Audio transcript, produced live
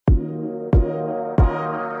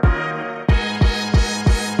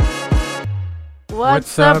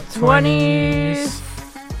What's up, 20s?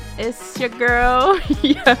 It's your girl,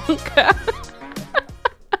 Bianca.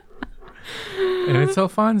 And it's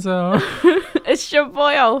Alfonso. It's your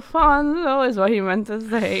boy, Alfonso, is what he meant to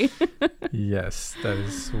say. Yes, that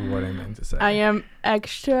is what I meant to say. I am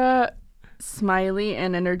extra smiley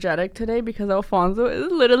and energetic today because Alfonso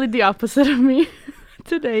is literally the opposite of me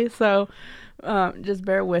today. So just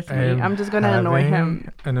bear with me. I'm just going to annoy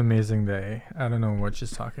him. An amazing day. I don't know what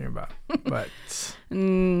she's talking about, but...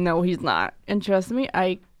 No, he's not. And trust me,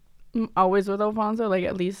 I'm always with Alfonso, like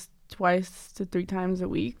at least 2 to 3 times a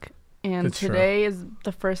week. And That's today true. is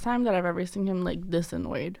the first time that I've ever seen him like this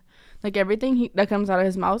annoyed. Like everything that comes out of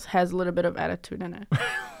his mouth has a little bit of attitude in it. What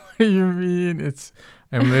do you mean?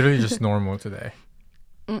 I'm literally just normal today.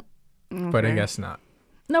 Okay. But I guess not.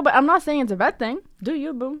 No, but I'm not saying it's a bad thing. Do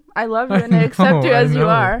you, boo? I love you and I accept you as you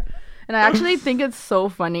are. And I actually think it's so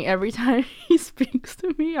funny. Every time he speaks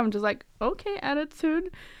to me, I'm just like, okay, attitude.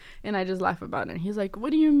 And I just laugh about it. And he's like,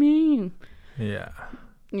 what do you mean? Yeah.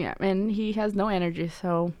 Yeah, and he has no energy,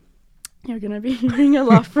 so you're going to be hearing a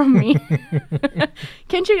lot from me.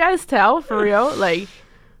 Can't you guys tell, for real? Like,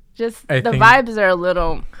 just the vibes are a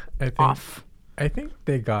little off. I think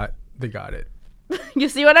they got it. You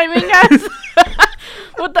see what I mean, guys?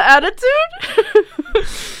 With the attitude?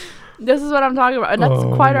 This is what I'm talking about. And that's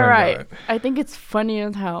quite all right. God. I think it's funny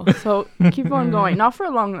as hell. So keep on going. Not for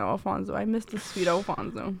long, though, Alfonso. I miss the sweet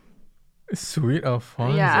Alfonso. Sweet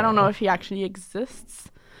Alfonso? Yeah, I don't know if he actually exists.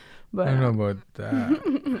 But I don't know about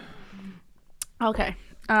that. Okay.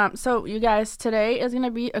 So, you guys, today is going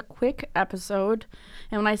to be a quick episode.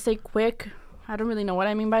 And when I say quick, I don't really know what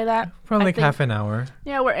I mean by that. Probably like half an hour.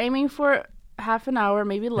 Yeah, we're aiming for half an hour,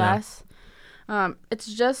 maybe less. Yeah.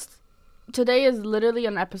 It's just... Today is literally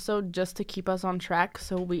an episode just to keep us on track,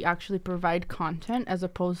 so we actually provide content as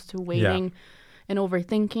opposed to waiting and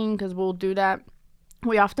overthinking, because we'll do that.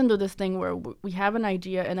 We often do this thing where we have an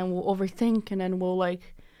idea and then we'll overthink and then we'll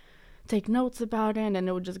like take notes about it and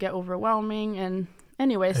it will just get overwhelming. And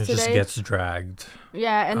anyways, it just gets dragged.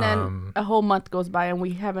 Yeah, and then a whole month goes by and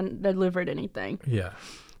we haven't delivered anything. Yeah.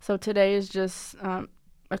 So today is just...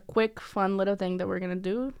 a quick, fun little thing that we're going to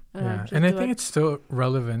do. And I think it's still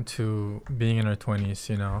relevant to being in our 20s,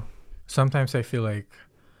 you know. Sometimes I feel like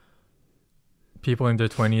people in their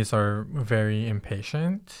 20s are very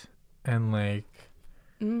impatient. And, like,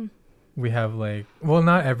 we have, like... Well,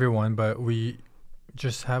 not everyone, but we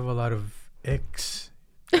just have a lot of icks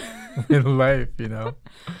in life, you know.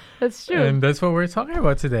 That's true. And that's what we're talking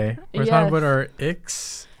about today. We're talking about our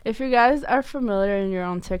icks. If you guys are familiar and you're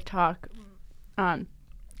on TikTok...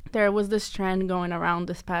 there was this trend going around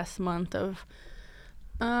this past month of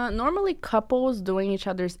normally couples doing each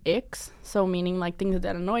other's icks. So meaning like things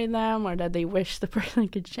that annoy them or that they wish the person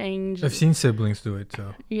could change. I've seen siblings do it,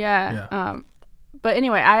 so. Yeah. But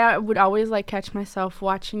anyway, I would always like catch myself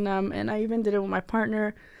watching them. And I even did it with my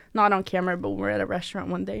partner. Not on camera, but we were at a restaurant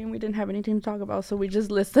one day and we didn't have anything to talk about. So we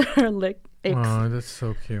just listed our icks. Oh, that's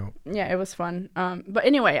so cute. Yeah, it was fun. But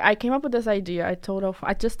anyway, I came up with this idea. I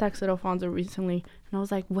just texted Alfonso recently. And I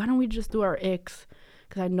was like, why don't we just do our icks?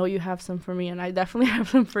 Because I know you have some for me and I definitely have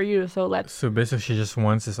some for you. So basically she just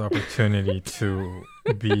wants this opportunity to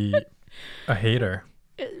be a hater.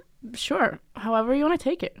 Sure. However you want to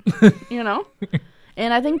take it, you know?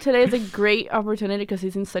 And I think today is a great opportunity because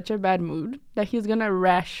he's in such a bad mood that he's going to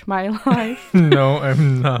rash my life. No,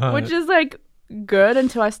 I'm not. Which is like good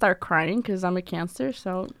until I start crying because I'm a Cancer.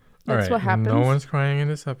 So that's what happens. No one's crying in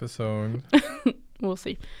this episode. We'll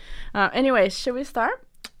see. Anyways, should we start?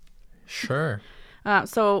 Sure.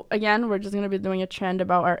 So again, we're just going to be doing a trend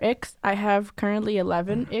about our icks. I have currently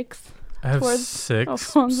 11 icks. I have 6.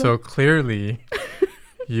 Alfonso. So clearly...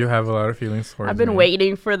 You have a lot of feelings towards me. I've been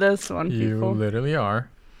waiting for this one, people. You literally are.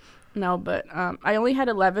 No, but I only had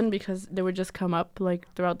 11 because they would just come up like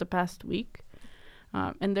throughout the past week.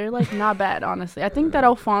 And they're like not bad, honestly. I think that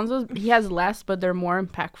Alfonso, he has less, but they're more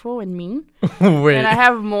impactful and mean. Wait. And I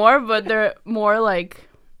have more, but they're more like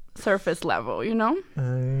surface level, you know?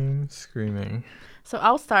 I'm screaming. So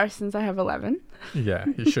I'll start since I have 11. Yeah,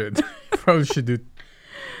 you should. Probably should do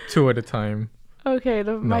 2 at a time. Okay.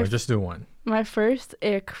 Just do 1. My first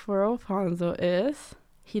ick for Alfonso is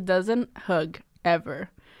he doesn't hug ever.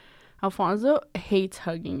 Alfonso hates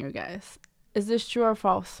hugging, you guys. Is this true or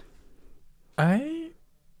false?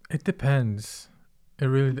 It depends.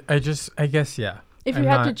 I guess, yeah. If you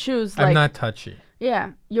had to choose, I'm not touchy.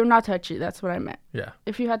 Yeah, you're not touchy. That's what I meant. Yeah.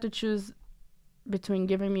 If you had to choose between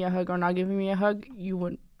giving me a hug or not giving me a hug, you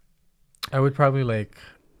wouldn't. I would probably like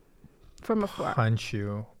from afar punch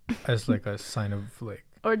you as like a sign of like.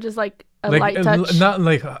 Or just like a light touch. Not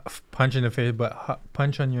like punch in the face, but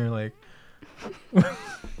punch on your like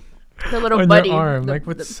The little on buddy. your arm, like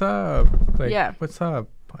what's up? Like, yeah. What's up?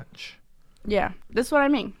 Punch. Yeah, that's what I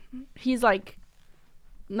mean. He's like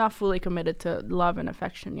not fully committed to love and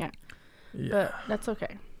affection yet. Yeah. But that's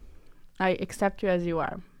okay. I accept you as you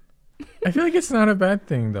are. I feel like it's not a bad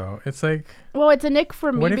thing though. It's like, well, it's a nick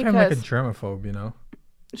for me what if because I'm like a germaphobe, you know?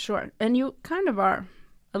 Sure, and you kind of are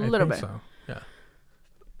a little bit. So. Yeah.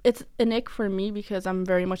 It's an ick for me because I'm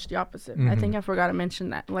very much the opposite. I think I forgot to mention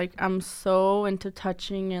that. Like, I'm so into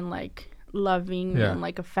touching and like loving and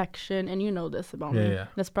like affection, and you know this about me. Yeah.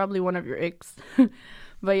 That's probably one of your icks.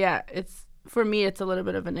 But yeah, it's for me. It's a little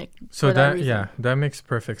bit of an ick. So that makes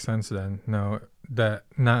perfect sense then. No,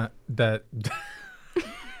 not that.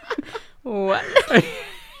 What? I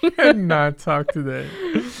cannot talk today.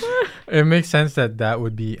 It makes sense that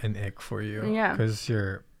would be an ick for you. Yeah. Because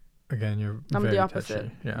you're I'm very the opposite.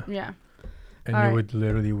 touchy. Yeah. Yeah. And you would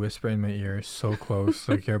literally whisper in my ear so close,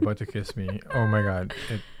 like you're about to kiss me. Oh my God.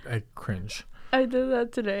 I cringe. I did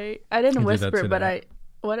that today. I didn't whisper, but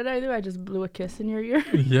what did I do? I just blew a kiss in your ear.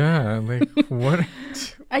 Yeah. Like, what?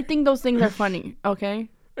 I think those things are funny, okay?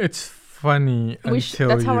 It's funny until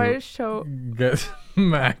that's you how I show get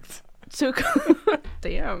smacked.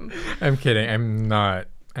 Damn. I'm kidding. I'm not.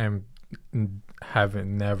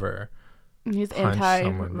 Never. He's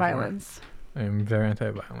anti-violence. I'm very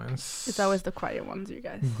anti-violence. It's always the quiet ones, you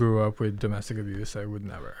guys. Grew up with domestic abuse. I would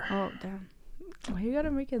never. Oh, damn. Why you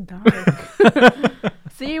gotta make it dark?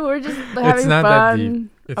 See, we're just having it's not fun. That deep.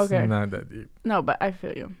 It's okay. not that deep. No, but I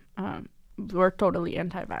feel you. We're totally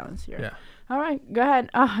anti-violence here. Yeah. All right, go ahead.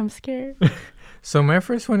 Oh, I'm scared. So my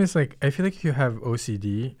first one is like, I feel like if you have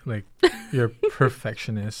OCD, like you're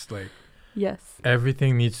perfectionist, like yes,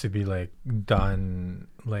 everything needs to be like done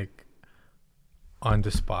like on the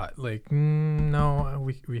spot. Like no,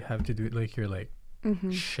 we have to do it. Like you're like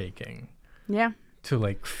shaking. Yeah. To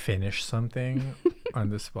like finish something on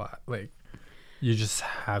the spot. Like you just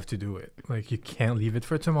have to do it. Like you can't leave it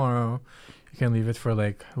for tomorrow. You can't leave it for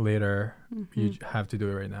like later. You have to do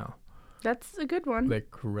it right now. That's a good one. Like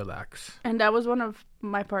relax. And that was one of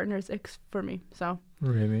my partner's icks for me. So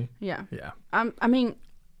really, yeah. I mean,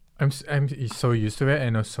 I'm so used to it.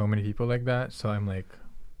 I know so many people like that. So I'm like,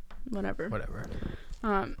 whatever.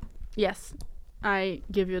 Yes, I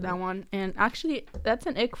give you that one. And actually, that's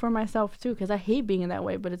an ick for myself too, because I hate being in that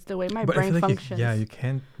way. But it's the way my brain functions. You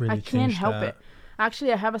can't really. I can't help it.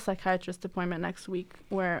 Actually, I have a psychiatrist appointment next week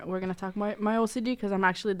where we're gonna talk about my OCD because I'm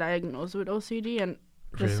actually diagnosed with OCD and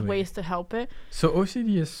just ways to help it. So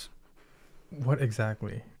OCD is what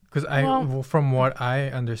exactly? Because from what I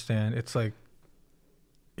understand, it's like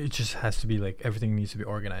it just has to be like everything needs to be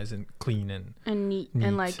organized and clean and neat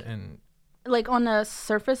and like on a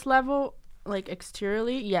surface level, like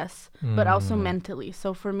exteriorly, yes, but also mentally.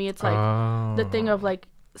 So for me, it's like the thing of like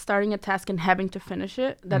starting a task and having to finish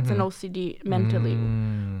it. That's an OCD mentally,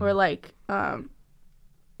 or like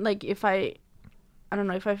if I don't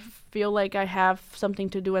know, if I feel like I have something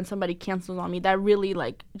to do and somebody cancels on me, that really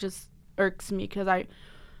like just irks me because I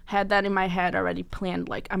had that in my head already planned.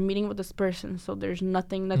 Like I'm meeting with this person, so there's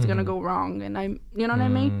nothing that's gonna go wrong, and you know what I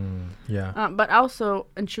mean? Yeah. But also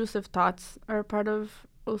intrusive thoughts are a part of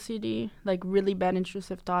OCD, like really bad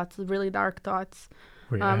intrusive thoughts, really dark thoughts.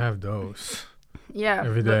 Wait, I have those. Yeah.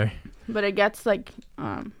 Every day. But it gets like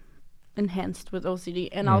enhanced with OCD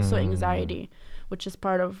and also anxiety, which is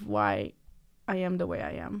part of why I am the way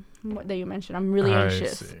I am. What that you mentioned, I'm really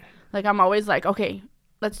anxious. Like I'm always like, okay,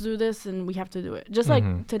 let's do this, and we have to do it. Just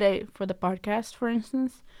like today for the podcast, for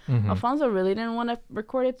instance, Alfonso really didn't want to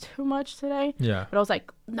record it too much today. Yeah. But I was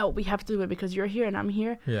like, no, we have to do it because you're here and I'm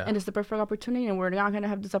here. Yeah. And it's the perfect opportunity, and we're not gonna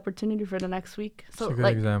have this opportunity for the next week. So that's a good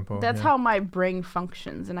like, example. That's how my brain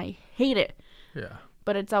functions, and I hate it. Yeah.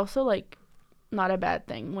 But it's also like not a bad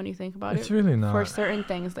thing when you think about it. It's really not. For certain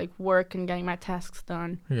things like work and getting my tasks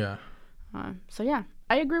done. Yeah. So yeah,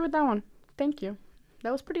 I agree with that one. Thank you.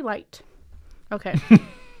 That was pretty light. Okay.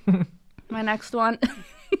 My next one.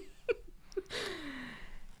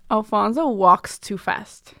 Alfonso walks too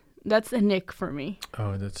fast. That's a nick for me.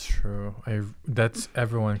 Oh, that's true. That's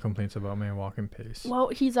everyone complains about my walking pace. Well,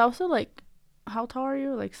 he's also like, how tall are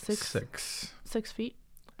you? Like 6 feet?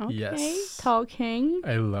 Okay. Yes. Tall king.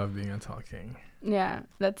 I love being a tall king. Yeah,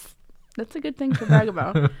 that's a good thing to brag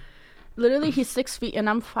about. Literally, he's 6 feet and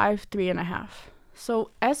I'm 5'3.5".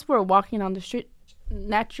 So as we're walking on the street,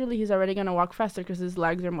 naturally he's already gonna walk faster because his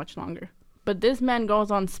legs are much longer. But this man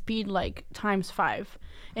goes on speed like ×5,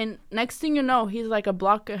 and next thing you know, he's like a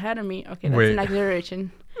block ahead of me. Okay, that's an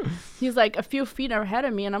exaggeration. He's like a few feet ahead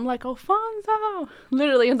of me, and I'm like, Alfonso.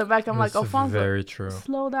 Literally in the back, I'm like, Alfonso. Very true.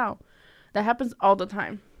 Slow down. That happens all the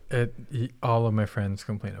time. All of my friends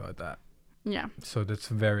complain about that. Yeah. So that's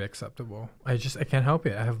very acceptable. I can't help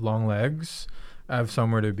it. I have long legs. I have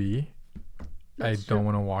somewhere to be. That's I don't true.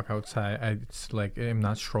 want to walk outside. It's like I'm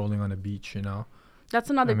not strolling on a beach, you know. That's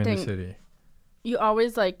another I'm in thing. the city. You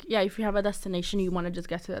always like, yeah, if you have a destination, you want to just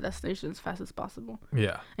get to that destination as fast as possible.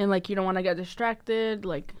 Yeah. And like, you don't want to get distracted.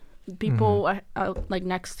 Like, people like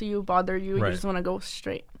next to you bother you. Right. You just want to go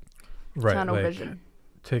straight. Right. Tunnel Like, vision.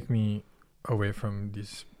 take me away from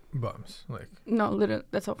these bums. Like, No, literally,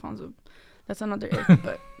 that's Alfonso. That's another ick,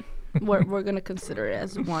 but we're gonna consider it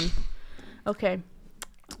as one. Okay.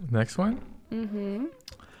 next one. Mm-hmm.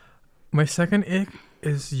 My second ick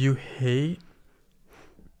is you hate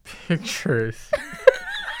pictures.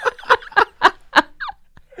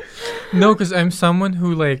 No, because I'm someone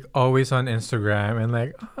who like always on Instagram and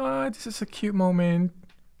like, oh, this is a cute moment.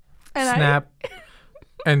 And Snap.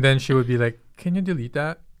 And then she would be like, can you delete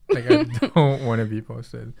that? Like, I don't want to be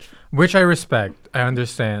posted. Which I respect. I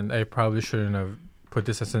understand. I probably shouldn't have put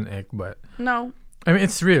this as an ick, but No, I mean,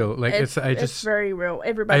 it's real. Like, it's very real.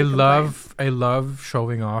 Everybody. I complains. love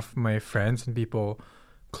showing off my friends and people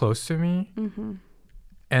close to me. Mm-hmm.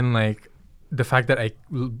 And like the fact that I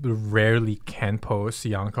rarely can post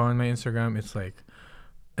Yanka on my Instagram, it's like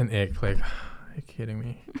an ick. Like, are you kidding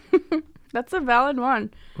me? That's a valid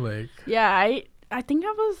one. Like, Yeah, I think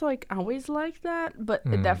I was like always like that, but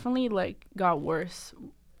it definitely like got worse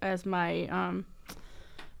as my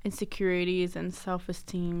insecurities and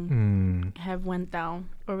self-esteem have went down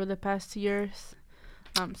over the past years.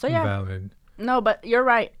 So yeah, valid. no, but you're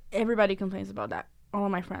right. Everybody complains about that. All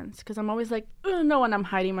of my friends, because I'm always like, no, when I'm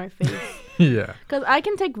hiding my face. Yeah. Because I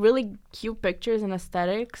can take really cute pictures and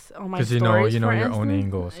aesthetics on my stories. Because you know for your own instance.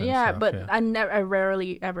 angles. And Yeah, stuff, but yeah. I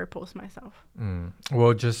rarely ever post myself.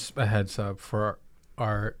 Well, just a heads up for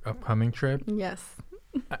our upcoming trip. Yes.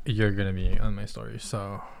 You're gonna be on my story,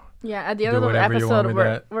 so Yeah, at the do end of the whatever you want episode, with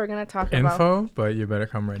that we're gonna talk about info, but you better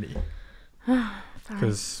come ready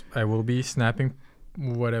because I will be snapping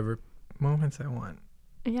whatever moments I want.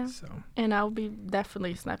 Yeah, So and I'll be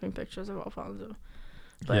definitely snapping pictures of Alfonso.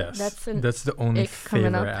 But yes, that's the only ick coming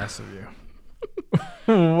favor up. I ask of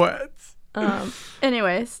you. What?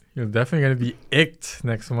 Anyways, You're definitely gonna be icked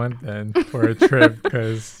next month then for a trip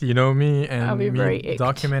because you know me and I'll be very icked.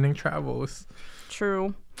 documenting travels.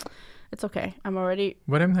 true. It's okay. I'm already.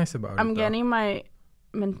 What I'm nice about it, I'm though. getting my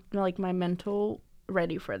mental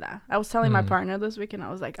ready for that. I was telling my partner this week, and I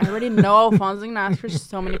was like, I already know Alfonso gonna ask for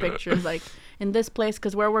so many pictures, like in this place,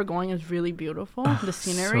 because where we're going is really beautiful, the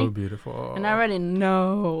scenery, so beautiful, and I already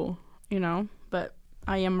know, but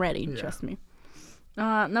I am ready. Yeah. Trust me.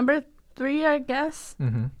 Number 3, I guess.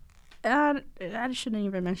 Mm-hmm. I shouldn't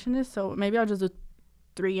even mention this, so maybe I'll just do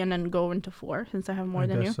 3 and then go into 4 since I have more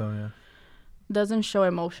than you. So yeah. Doesn't show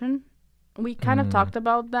emotion. We kind of talked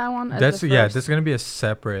about that one. That's There's gonna be a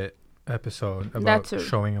separate episode about too.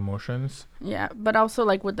 showing emotions. Yeah, but also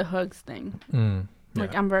like with the hugs thing.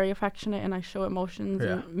 Like Yeah. I'm very affectionate and I show emotions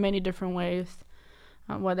in many different ways,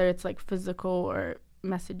 whether it's like physical or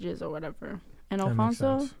messages or whatever. And That makes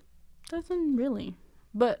Alfonso sense. doesn't really.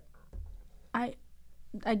 But I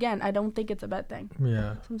don't think it's a bad thing.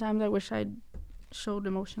 Yeah. Sometimes I wish I'd showed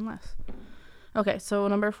emotion less. Okay, so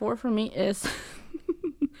number 4 for me is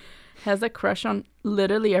has a crush on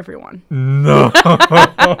literally everyone. No.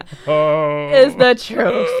 Is the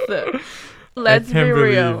truth. Let's be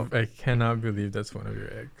real. I cannot believe that's one of your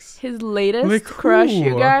ex. His latest Like crush,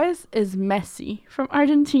 you who? guys, is Messi from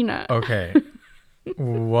Argentina. Okay.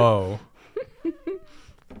 Whoa.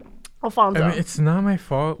 Alfonso. I mean, it's not my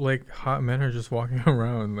fault. Like, hot men are just walking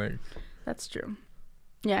around. Like, That's true.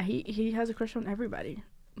 Yeah, he has a crush on everybody.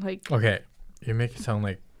 Like, okay, you make it sound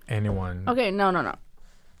like anyone. okay, no.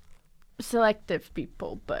 Selective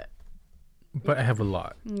people, but But I have a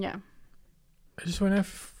lot. yeah. I just want to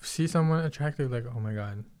see someone attractive. Like, oh my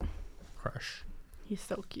god, crush. He's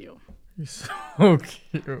so cute. He's so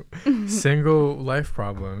cute. Single life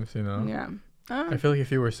problems, you know. Yeah. I feel like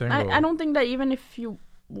if you were single, I don't think that even if you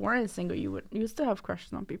weren't single, you still have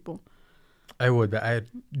crushes on people. I would, but I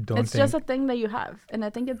don't It's think. just a thing that you have, and I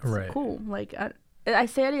think it's Right. cool. Like I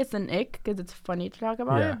say it's an ick because it's funny to talk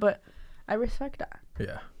about Yeah. it, but I respect that.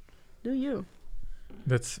 Yeah, Do you?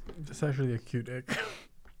 that's actually a cute ick.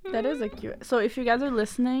 That is a cute. So if you guys are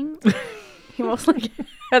listening, he most likely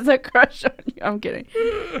has a crush on you. I'm kidding.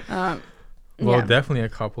 Well, yeah. definitely a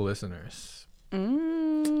couple listeners. We're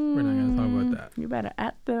not gonna talk about that. You better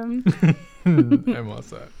at them. I'm all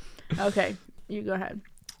set. Okay, you go ahead.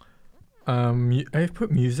 I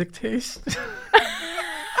put music taste.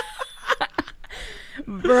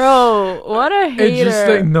 Bro, what a hater. It's just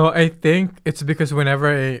like, no, I think it's because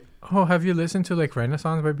whenever have you listened to like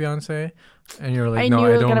Renaissance by Beyonce? And you're like, no,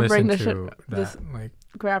 I don't listen to that like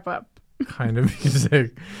crap up kind of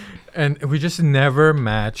music. And we just never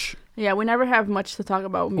match. Yeah, we never have much to talk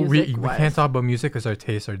about music. We can't talk about music because our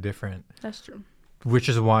tastes are different. That's true. Which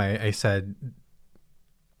is why I said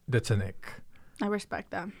that's an ick. I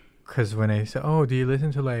respect that. Because when I say, oh, do you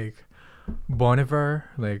listen to like Bon Iver?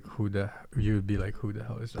 Like you would be like, who the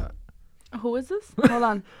hell is that? Who is this? Hold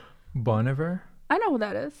on. Bon Iver? I know who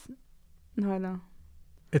that is. No, I don't.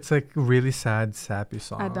 It's like really sad, sappy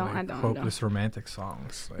song. I don't. Hopeless romantic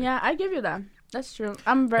songs. Like, yeah, I give you that. That's true.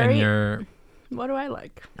 I'm very. And what do I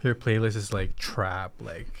like? Your playlist is like trap,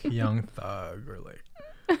 like Young Thug or like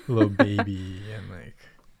Lil Baby and like.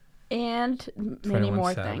 And many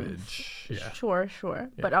more things. Yeah. Sure. Yeah.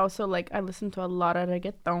 But also like I listen to a lot of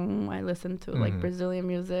reggaeton. I listen to like Brazilian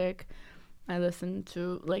music. I listen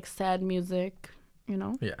to like sad music. You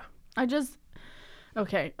know. Yeah.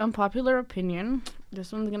 Okay, unpopular opinion.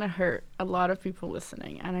 This one's gonna hurt a lot of people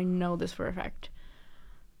listening, and I know this for a fact.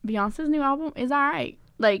 Beyonce's new album is alright.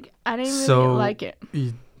 Like, I didn't really like it.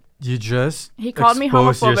 You just he called me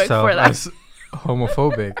homophobic for that. As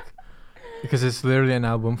homophobic because it's literally an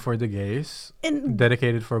album for the gays,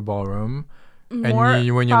 dedicated for ballroom. And when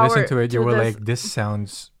you listen to it, you were like, "This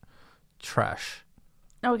sounds trash."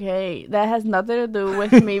 Okay, that has nothing to do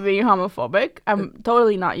with me being homophobic. I'm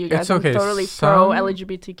totally not, you guys. Okay. I'm totally pro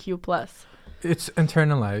LGBTQ plus. It's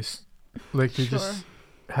internalized. Like you just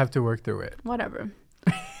have to work through it. Whatever.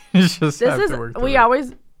 You just have to work through it. We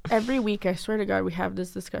always, every week, I swear to God, we have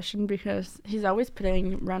this discussion because he's always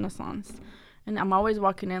playing Renaissance. And I'm always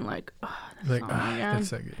walking in like, oh, that's like gay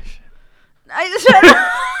shit. I just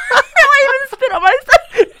I even spit on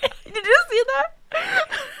myself. Did you see that?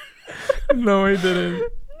 No, I didn't.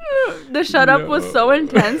 The shut up was so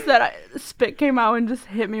intense that spit came out and just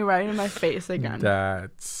hit me right in my face again.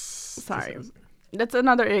 Sorry. That's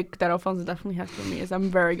another ick that Alfonso definitely has for me is I'm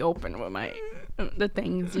very open with the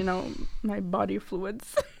things, you know, my body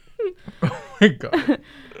fluids. Oh my God.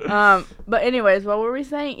 But anyways, what were we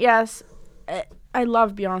saying? Yes, I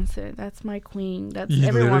love Beyonce. That's my queen. That's you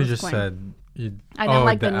everyone's just queen. Said I didn't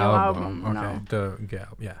like the new album. Okay,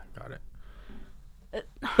 no. Yeah, got it.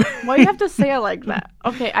 Why do you have to say it like that?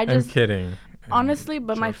 Okay, I'm kidding. Honestly,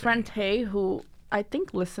 but my friend Tay, who I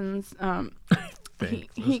think listens,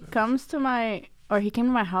 he came to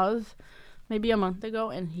my house maybe a month ago,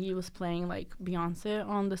 and he was playing like Beyonce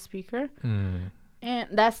on the speaker, and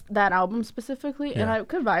that's that album specifically, and I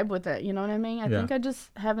could vibe with it. You know what I mean? I think I just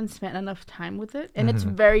haven't spent enough time with it, and it's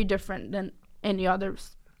very different than any other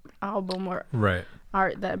album or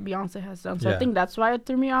art that Beyonce has done. So I think that's why it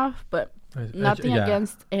threw me off, but. Nothing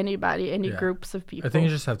against anybody, any groups of people. I think you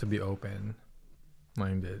just have to be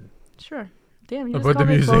open-minded. Sure. Damn, you about just called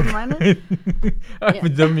me closed-minded?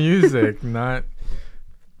 The music, not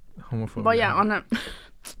homophobic. But yeah,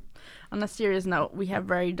 on a serious note, we have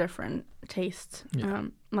very different tastes. Yeah.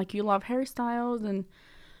 Like you love Harry Styles, and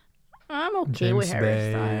I'm okay James with Harry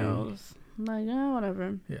Bay. Styles. Like,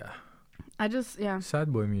 whatever. Yeah. I just,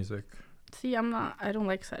 sad boy music. See, I don't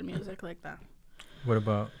like sad music like that. What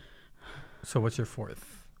about... So what's your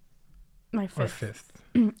fourth? My fifth. Or fifth?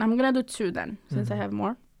 I'm going to do two then, since I have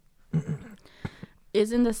more.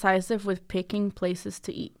 Is indecisive with picking places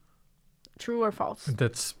to eat. True or false?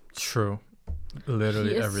 That's true.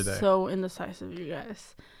 Literally every day. So indecisive, you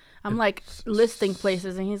guys. I'm like listing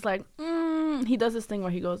places, and he's like, he does this thing where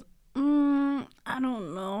he goes, I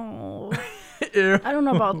don't know. I don't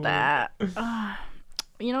know about that.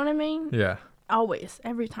 You know what I mean? Yeah. Always,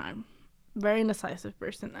 every time. Very indecisive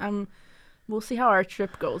person. We'll see how our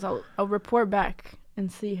trip goes. I'll report back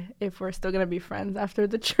and see if we're still gonna be friends after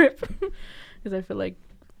the trip. Because I feel like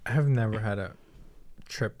I have never had a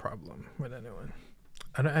trip problem with anyone.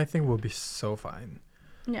 I think we'll be so fine.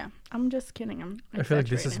 Yeah, I'm just kidding. I feel like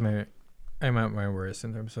this is I'm at my worst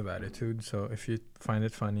in terms of attitude. So if you find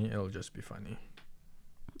it funny, it'll just be funny.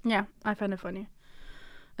 Yeah, I find it funny.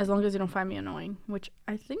 As long as you don't find me annoying, which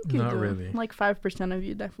I think you do. Not really. Like 5% of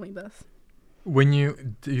you definitely does. When you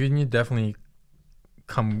definitely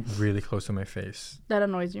come really close to my face. That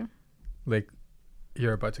annoys you? Like,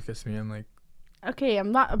 you're about to kiss me, I'm like... Okay,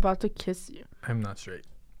 I'm not about to kiss you. I'm not straight.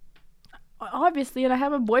 Obviously, and I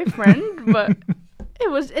have a boyfriend, but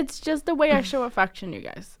it's just the way I show affection, you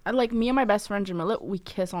guys. Like, me and my best friend, Jamila, we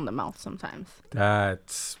kiss on the mouth sometimes.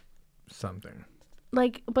 That's something.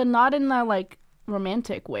 Like, but not in a, like,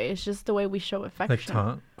 romantic way. It's just the way we show affection. Like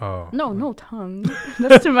tongue? Oh. No tongue.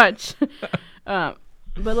 That's too much.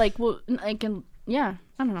 But like, well, I don't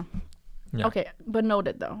know. Yeah. Okay, but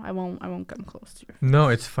noted though. I won't come close to you. No,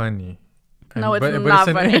 it's funny. No, it's but not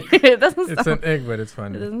it's funny. It doesn't It's sound, an egg, but it's it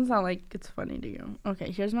funny. doesn't sound like it's funny to you.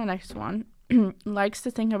 Okay, here's my next one. Likes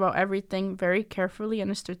to think about everything very carefully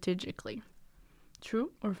and strategically.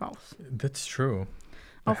 True or false? That's true.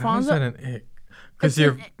 But Alfonso, how is that an ick? it's Because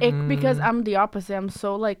you're an ick because I'm the opposite. I'm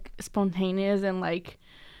so like spontaneous and like,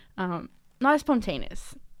 not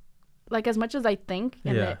spontaneous. Like as much as I think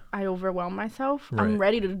and Yeah. I overwhelm myself, Right. I'm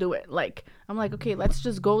ready to do it. Like I'm like, okay, let's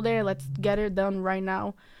just go there. Let's get it done right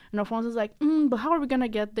now. And Alfonso's like, but how are we gonna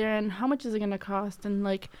get there? And how much is it gonna cost? And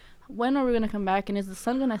like, when are we gonna come back? And is the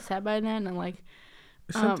sun gonna set by then? And like,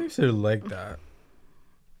 sometimes they're like that.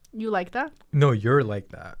 you like that? No, you're like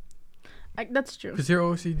that. Like that's true. Because you're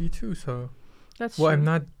OCD too, so. That's Well, true. I'm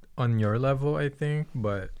not on your level, I think,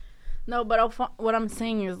 but. No, but what I'm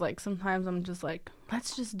saying is like sometimes I'm just like,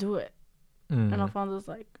 let's just do it. And Alfonso's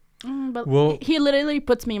like, but Well, he literally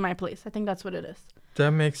puts me in my place. I think that's what it is.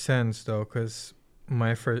 that makes sense though, because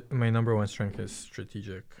my number one strength is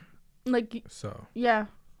strategic. Like, So. yeah,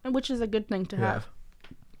 which is a good thing to Yeah. have.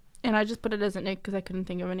 And I just put it as an ick because I couldn't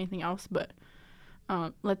think of anything else. But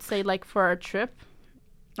let's say like for our trip,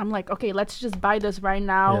 I'm like, okay, let's just buy this right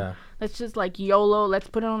now. Yeah. Let's just like YOLO. Let's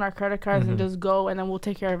put it on our credit cards and just go, and then we'll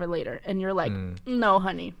take care of it later. And you're like, no,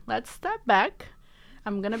 honey, let's step back.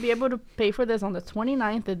 I'm going to be able to pay for this on the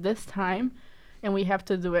 29th at this time, and we have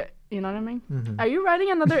to do it. You know what I mean? Are you writing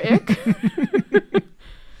another ick?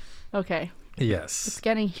 Okay. Yes. It's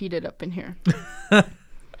getting heated up in here.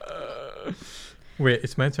 Wait,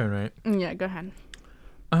 it's my turn, right? Yeah, go ahead.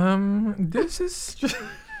 This is just...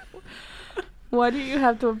 Why do you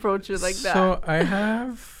have to approach it like that? So I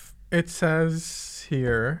have, it says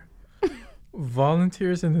here,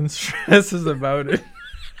 volunteers and then stresses about it.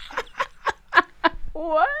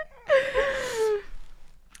 What?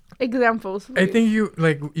 Examples, I please.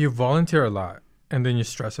 think you volunteer a lot and then you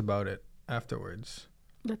stress about it afterwards.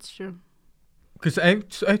 That's true. Because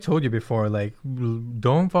I told you before, like,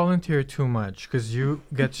 don't volunteer too much because you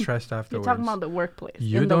get stressed afterwards. You're talking about the workplace.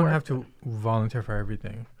 You don't have to volunteer for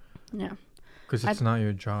everything. Yeah. Because it's not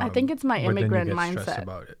your job. I think it's my but immigrant then you get stressed mindset.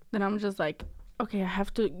 about it. Then I'm just like, okay, I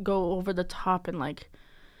have to go over the top and like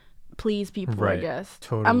please people, Right. I guess.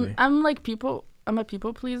 Totally. I'm like I'm a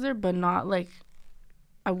people pleaser, but not like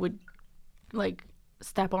I would like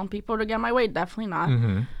step on people to get my way. Definitely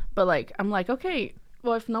not. But like I'm like, okay,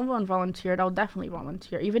 well, if no one volunteered, I'll definitely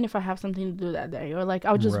volunteer, even if I have something to do that day, or like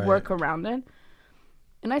I'll just work around it.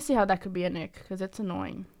 And I see how that could be an ick because it's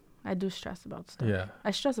annoying. I do stress about stuff. Yeah.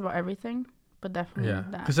 I stress about everything, but definitely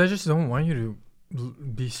that. Because I just don't want you to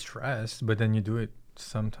be stressed, but then you do it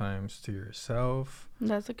sometimes to yourself.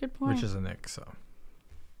 That's a good point. Which is an ick, so.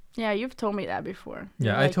 Yeah, you've told me that before.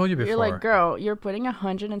 Yeah, You're I told you before. You're like, girl, you're putting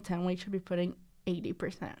 110 when you should be putting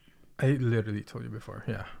 80%. I literally told you before,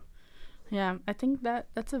 yeah. Yeah, I think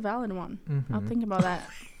that's a valid one. I'll think about that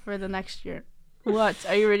for the next year. What?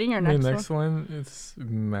 Are you reading your next one? The next one, it's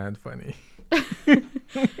mad funny.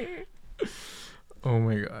 Oh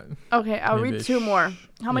my god. Okay, I'll Maybe read two more.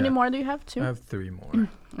 How many yeah. more do you have? Two? I have 3 more.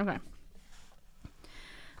 Okay.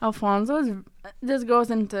 Alfonso this goes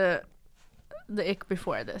into the ick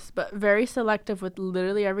before this, but very selective with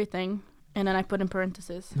literally everything. And then I put in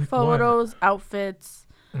parentheses Like photos, outfits,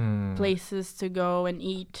 Mm. places to go and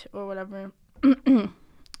eat or whatever.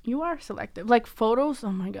 You are selective. Like photos,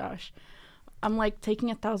 oh my gosh. I'm like taking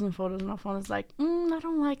 1,000 photos and my phone is like, I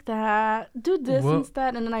don't like that. Do this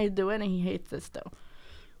instead. And then I do it and he hates it still.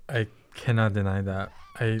 I cannot deny that.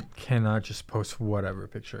 I cannot just post whatever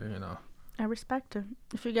picture, you know. I respect it.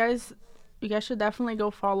 If you guys should definitely go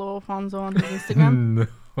follow Alfonso on his Instagram.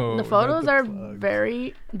 No, the photos are plugs.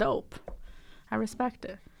 very dope. I respect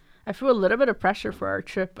it. I feel a little bit of pressure for our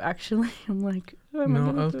trip, actually. I'm like,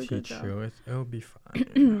 I'll teach you. It'll be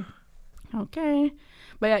fine. Okay.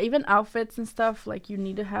 But yeah, even outfits and stuff, like you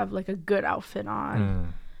need to have like a good outfit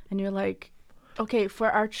on. And you're like, okay,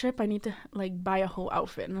 for our trip, I need to like buy a whole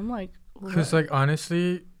outfit. And I'm like, because like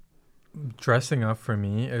honestly, dressing up for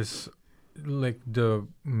me is like the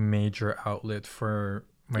major outlet for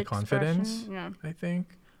my confidence. Yeah. I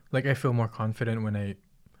think like I feel more confident when I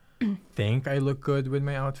think I look good with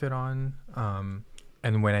my outfit on.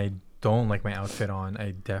 And when I don't like my outfit on,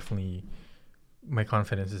 my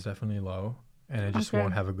confidence is definitely low and I just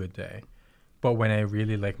won't have a good day. But when I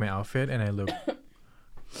really like my outfit and I look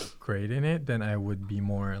great in it, then I would be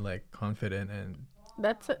more like confident and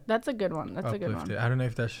that's a good one. That's uplifted. a good one. I don't know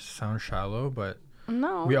if that sounds shallow, but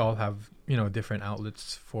no, we all have, different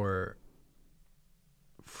outlets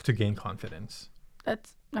to gain confidence.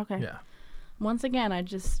 That's okay. Yeah. Once again, I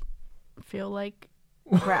just feel like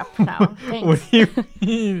crap now. Thanks. What do you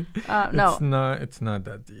mean? No. It's not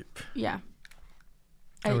that deep. Yeah.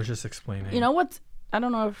 I was just explaining. You know what's... I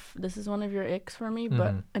don't know if this is one of your icks for me,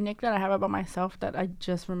 but an ick that I have about myself that I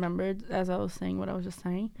just remembered as I was saying what I was just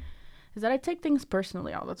saying is that I take things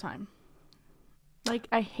personally all the time. Like,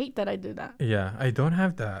 I hate that I do that. Yeah, I don't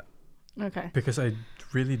have that. Okay. Because I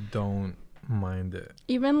really don't mind it.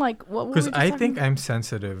 Even like, what were we Because just I talking think about? I'm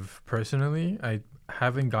sensitive personally. I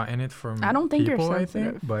haven't gotten it from I don't think people, you're I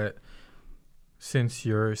sensitive. think, but since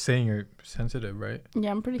you're saying you're sensitive, right? Yeah,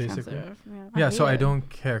 I'm pretty basically. sensitive. Yeah, so I hate it. don't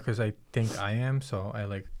care because I think I am. So I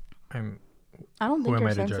like, I'm. I don't who think am you're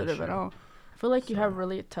I to judge sensitive at you? all. I feel like you have So-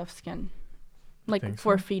 really tough skin. Like, Think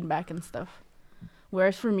for so? feedback and stuff.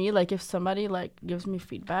 Whereas for me, like, if somebody, like, gives me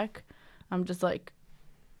feedback, I'm just like,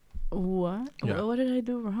 what? Yeah. What did I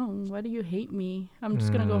do wrong? Why do you hate me? I'm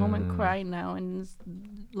just going to go home and Mm. cry now and,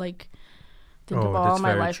 like, think Oh, of all that's my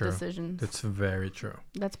very life true. decisions. That's very true.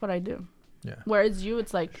 That's what I do. Yeah. Whereas you,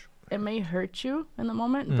 it's like, it may hurt you in the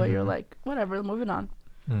moment, but you're Mhm. like, whatever, moving on.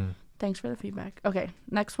 Mm. Thanks for the feedback. Okay,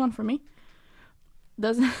 next one for me.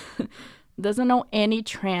 Doesn't know any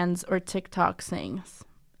trends or TikTok sayings.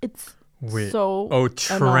 It's Wait. so Oh, annoying.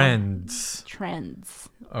 trends. Trends.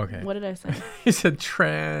 Okay. What did I say? He said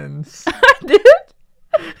trends. Did?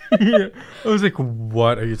 Yeah. I was like,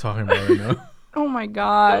 what are you talking about right now? Oh my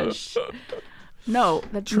gosh. No,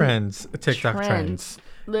 the Trends. TikTok trends.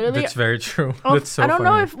 Literally. That's very true. Oh, That's so I don't funny.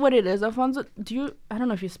 know if what it is, Alfonso. I don't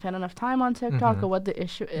know if you spend enough time on TikTok Mhm. or what the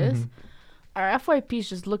issue is. Mhm. Our FYPs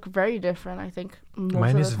just look very different, I think, most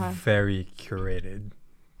Mine of is the time. very curated.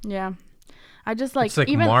 Yeah. I just like, It's like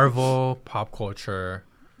even Marvel, pop culture,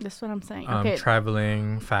 this is what I'm saying. Okay,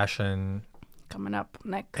 traveling, fashion, coming up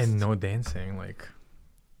next. and no dancing. Like,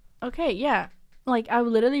 Okay, yeah. Like, I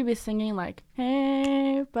would literally be singing, like,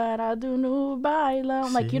 hey, para do no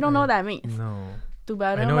bailão. Like, See, you don't know what that means. no.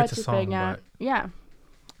 Tubarão I know vai it's a te song, pegar. but Yeah.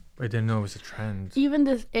 I didn't know it was a trend. Even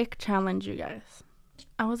this ick challenge, you guys.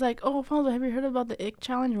 I was like, oh, Alfonso, have you heard about the ick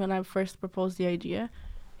challenge when I first proposed the idea?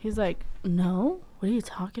 He's like, no? What are you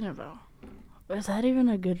talking about? Is that even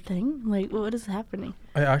a good thing? Like, what is happening?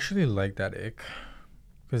 I actually like that ick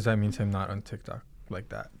because that means I'm not on TikTok like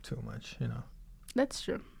that too much, you know. That's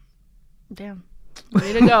true. Damn.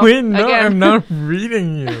 Way to go. Wait, no, Again. I'm not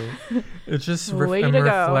reading you. It's just Way I'm to go.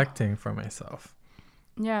 reflecting for myself.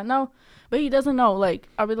 Yeah, no. But he doesn't know. Like,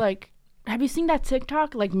 I'll be like, have you seen that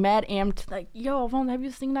TikTok? Like, mad amped. Like, yo, Alfonso, have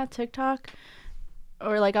you seen that TikTok?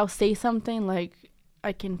 Or, like, I'll say something, like,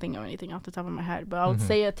 I can't think of anything off the top of my head, but I'll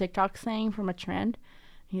say a TikTok saying from a trend.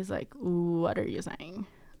 He's like, what are you saying?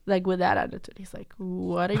 Like, with that attitude. He's like,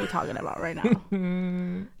 what are you talking about right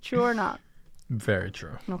now? True or not? Very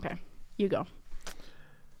true. Okay. You go.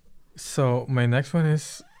 So my next one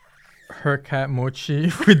is her cat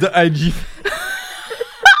Mochi with the IG.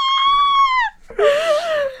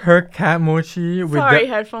 Her cat Mochi with Sorry, the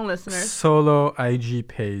headphone listeners. solo IG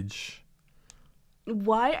page.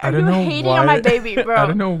 Why I are don't you know hating on my why- baby, bro? I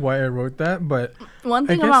don't know why I wrote that, but One I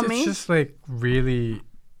thing guess about it's me, just like really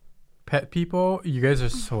pet people. You guys are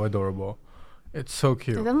so adorable. It's so it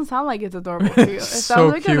cute. doesn't sound like it's adorable to you. It So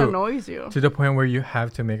sounds like it cute. annoys you. To the point where you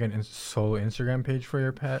have to make an solo Instagram page for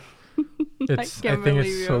your pet. I can't think believe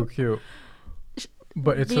it's so you. cute.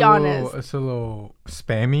 But it's Be a honest. little, it's a little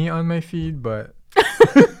spammy on my feed, but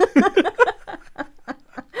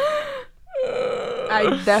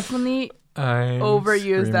I definitely I'm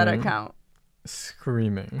overuse that screaming- account.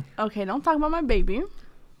 Screaming. Okay, don't talk about my baby.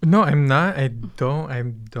 No, I'm not. I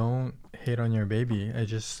don't hate on your baby. I'm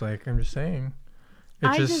just saying.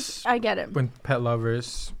 I get it. When pet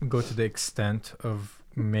lovers go to the extent of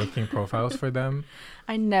making profiles for them.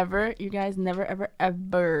 You guys never, ever,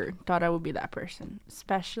 ever thought I would be that person,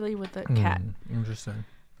 especially with a cat. Interesting.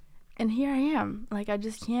 And here I am. Like, I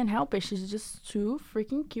just can't help it. She's just too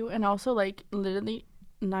freaking cute. And also, like, literally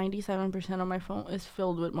 97% of my phone is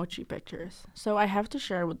filled with Mochi pictures. So I have to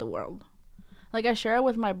share it with the world. Like, I share it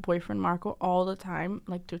with my boyfriend, Marco, all the time,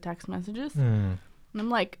 like, through text messages. And I'm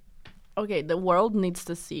like, okay, the world needs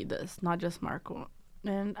to see this, not just Marco.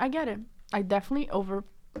 And I get it. I definitely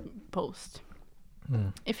overpost.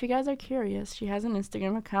 If you guys are curious, she has an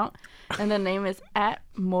Instagram account, and the name is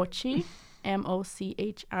 @Mochi,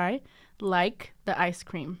 MOCHI, like the ice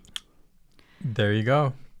cream. There you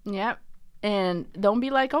go. Yep. And don't be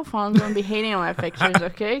like Alfonso and be hating on my pictures,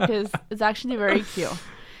 okay? Because it's actually very cute.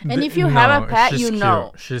 And if you have a pet, she's you cute.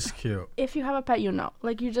 know. She's cute. If you have a pet, you know.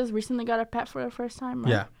 Like, you just recently got a pet for the first time,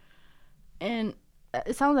 right? Yeah. And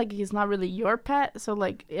it sounds like he's not really your pet, so,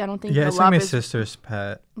 like, I don't think Yeah, the it's love like my is... sister's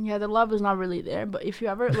pet. Yeah, the love is not really there. But if you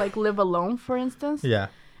ever, like, live alone, for instance, Yeah.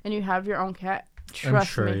 and you have your own cat,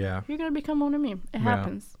 Trust sure, me. yeah. You're gonna become one of me. It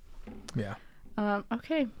happens. Yeah.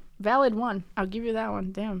 Okay. Valid one. I'll give you that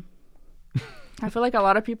one. Damn. I feel like a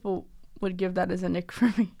lot of people would give that as an ick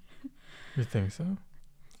for me. You think so?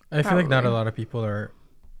 I feel like not a lot of people are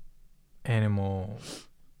animal.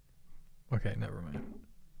 Okay, never mind.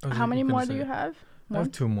 How many more do you have? I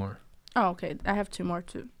have 2 more. Oh, okay. I have 2 more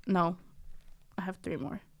too. No, I have 3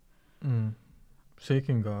 more. So you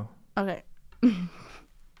can go. Okay.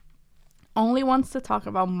 Only wants to talk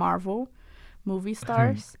about Marvel, movie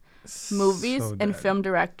stars, movies, and film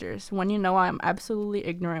directors. When you know I'm absolutely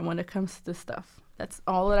ignorant when it comes to this stuff. That's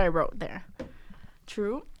all that I wrote there.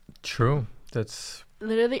 True. That's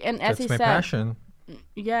literally, and as he my said, passion.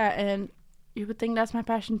 Yeah, and you would think that's my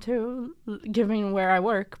passion too, given where I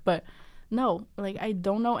work, but no, like I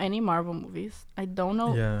don't know any Marvel movies. I don't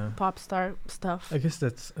know pop star stuff. I guess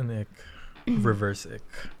that's an ick, reverse ick.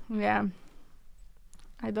 Yeah.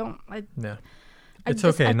 It's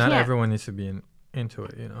okay. Not everyone needs to be into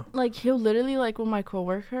it, you know. Like he'll literally, like with my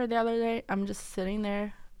coworker the other day, I'm just sitting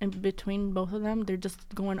there in between both of them. They're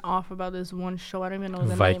just going off about this one show. I don't even know the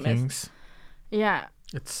name is. Vikings. Yeah.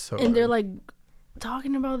 It's so. And they're like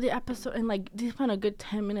talking about the episode, and like they spent a good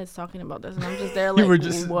 10 minutes talking about this, and I'm just there like, you were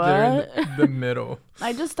just what? There in the middle.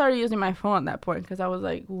 I just started using my phone at that point because I was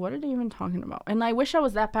like, what are they even talking about? And I wish I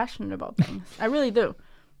was that passionate about things. I really do,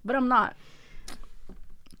 but I'm not.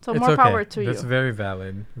 So it's more power to you. That's very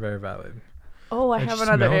valid. Very valid. Oh, I have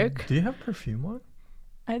another ick. Do you have perfume on?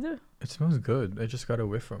 I do. It smells good. I just got a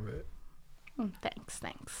whiff of it.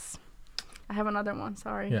 Thanks. I have another one.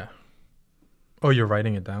 Sorry. Yeah. Oh, you're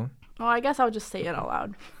writing it down? Oh, I guess I'll just say it out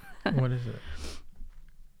loud. What is it?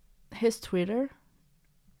 His Twitter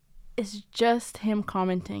is just him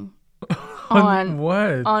commenting on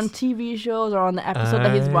what? On TV shows or on the episode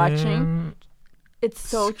that he's watching. It's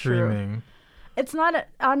so true. It's not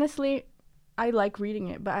honestly, I like reading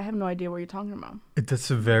it, but I have no idea what you're talking about.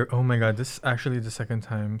 Oh my god, this is actually the second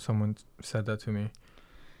time someone said that to me.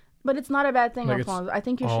 But it's not a bad thing, Alfonso. I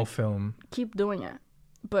think you should keep doing it.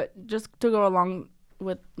 But just to go along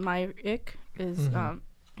with my ick is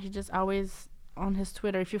he just always on his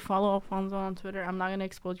Twitter. If you follow Alfonso on Twitter, I'm not going to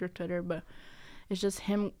expose your Twitter, but it's just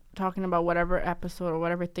him talking about whatever episode or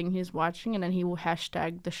whatever thing he's watching, and then he will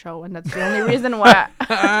hashtag the show, and that's the only reason why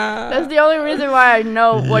that's the only reason why I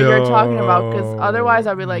know what you're talking about, because otherwise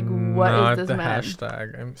I'll be like, what is this man?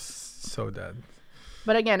 Hashtag. I'm so dead.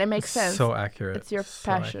 But again, it makes sense. So accurate. It's your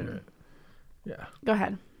passion. Accurate. Yeah. Go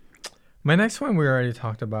ahead. My next one, we already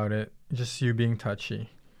talked about it. Just you being touchy.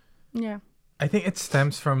 Yeah. I think it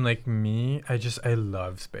stems from like me. I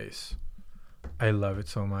love space. I love it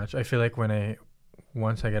so much. I feel like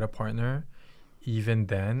once I get a partner, even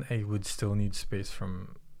then I would still need space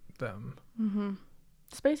from them.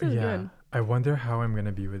 Space is good. I wonder how I'm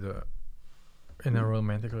gonna be in a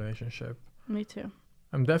romantic relationship. Me too.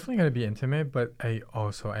 I'm definitely gonna be intimate, but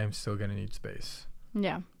I'm still gonna need space.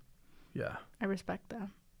 Yeah. Yeah. I respect that.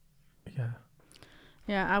 Yeah.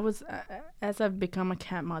 Yeah, I was as I've become a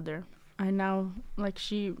cat mother, I now like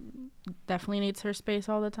she definitely needs her space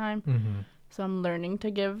all the time. So I'm learning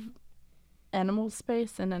to give animals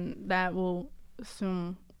space, and then that will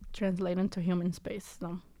soon translate into human space.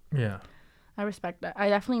 So yeah, I respect that. I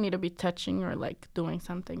definitely need to be touching or like doing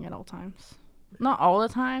something at all times. Not all the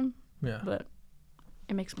time. Yeah. But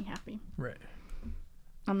it makes me happy. Right.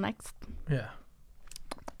 I'm next. Yeah.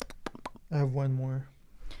 I have one more.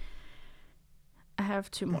 I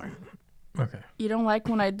have 2 more. Okay. You don't like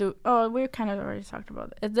when I do... Oh, we kind of already talked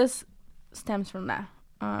about it. This stems from that.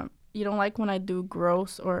 You don't like when I do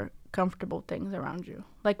gross or comfortable things around you.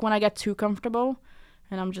 Like when I get too comfortable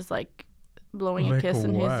and I'm just like blowing a kiss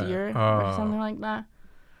in his ear or something like that.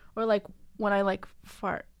 Or like when I like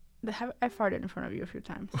fart. I farted in front of you a few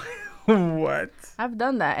times. What? I've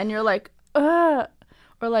done that. And you're like, ugh.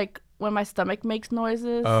 Or like when my stomach makes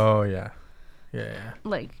noises. Oh, yeah. Yeah.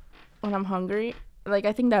 Like when I'm hungry. Like,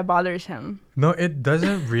 I think that bothers him. No, it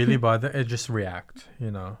doesn't really bother. It just react,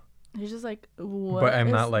 you know. He's just like, what? But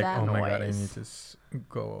I'm not like, oh noise? my god, I need to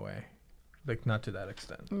go away. Like, not to that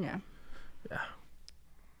extent. Yeah. Yeah.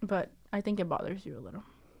 But I think it bothers you a little.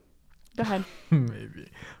 Go ahead.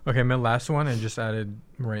 Maybe. Okay, my last one I just added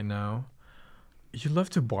right now. You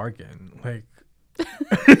love to bargain. Like,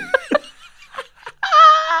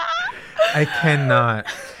 I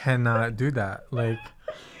cannot do that. Like,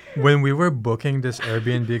 when we were booking this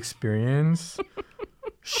Airbnb experience,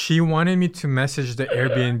 she wanted me to message the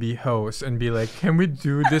Airbnb host and be like, can we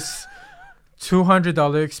do this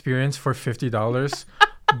 $200 experience for $50?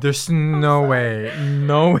 There's no way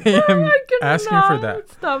I'm asking for that.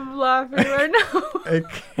 Stop laughing right now. I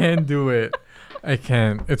can't do it. I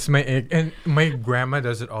can't. It's my and my grandma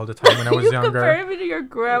does it all the time when I was you younger. compare me to your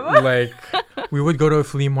grandma? Like, we would go to a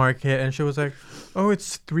flea market and she was like, "Oh,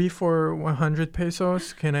 it's 3 for 100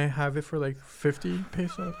 pesos. Can I have it for like 50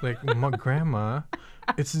 pesos?" Like, my grandma,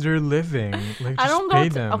 it's their living. Like, I just don't pay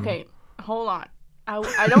go them. Okay, hold on.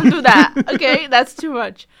 I don't do that. Okay, that's too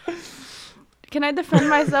much. Can I defend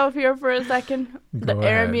myself here for a second? The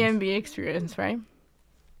Airbnb experience, right?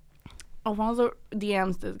 Alfonso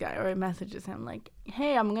DMs this guy or messages him like,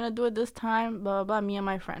 "Hey, I'm gonna do it this time, blah blah blah, me and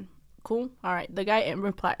my friend." Cool. All right. The guy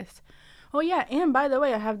replies, "Oh yeah, and by the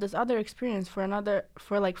way, I have this other experience for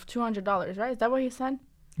like $200, right?" Is that what he said?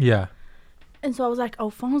 Yeah. And so I was like,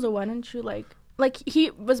 "Alfonso, why don't you like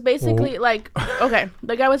he was basically like, okay,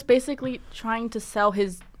 the guy was basically trying to sell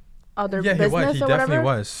his other business or whatever." He definitely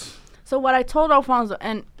was. So what I told Alfonso,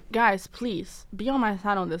 and guys, please be on my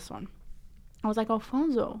side on this one. I was like,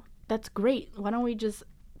 "Alfonso, that's great. Why don't we just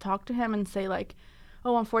talk to him and say like,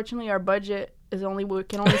 oh, unfortunately our budget is we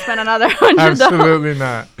can only spend another $100." Absolutely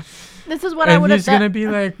not. This is what I would have done. And he's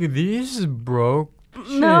gonna be like, "These broke."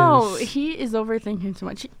 No, he is overthinking too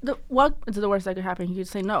much. What is the worst that could happen? He could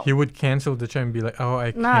say no. He would cancel the trip and be like, "Oh,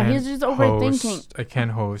 I can't." Nah, he's just overthinking. I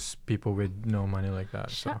can't host people with no money like that.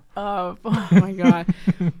 Shut up! Oh my god!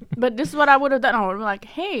 But this is what I would have done. I would be like,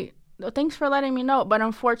 "Hey, thanks for letting me know, but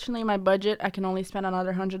unfortunately, my budget, I can only spend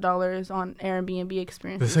another $100 on Airbnb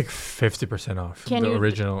experiences." This is like 50% off the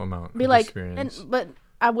original amount. Be like, but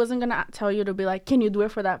I wasn't gonna tell you to be like, "Can you do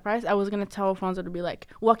it for that price?" I was gonna tell Alfonso to be like,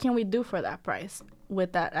 "What can we do for that price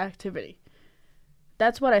with that activity?"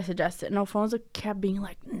 That's what I suggested, and Alfonso kept being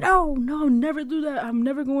like, "No, never do that. I'm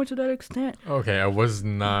never going to that extent." Okay, I was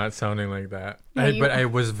not sounding like that. Yeah, but I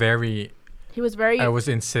was very. He was very. I was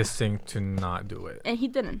insisting to not do it, and he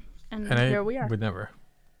didn't. And here we are. Would never.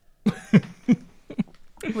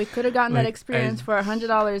 We could have gotten that experience for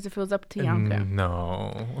 $100 if it was up to Yanka.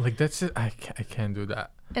 No, like that's it. I can't do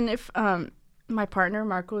that. And if my partner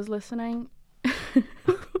Marco is listening,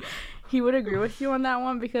 he would agree with you on that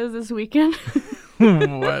one because this weekend.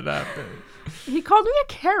 What happened? He called me a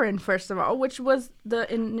Karen, first of all, which was the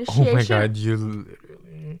initiation. Oh my god, you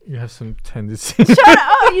have some tendencies. Shut up!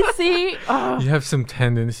 Oh, you see, you have some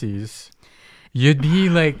tendencies. You'd be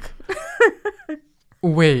like,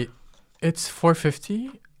 wait, it's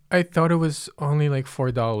 $4.50? I thought it was only like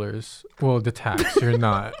 $4. Well, the tax. You're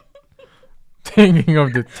not thinking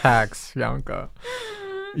of the tax, Bianca.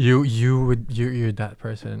 You're that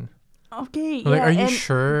person. Okay. Like, are you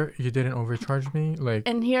sure you didn't overcharge me? Like,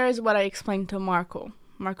 and here is what I explained to Marco.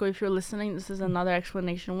 Marco, if you're listening, this is another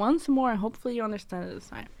explanation. Once more, and hopefully you understand it this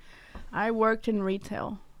time. I worked in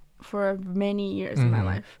retail for many years in my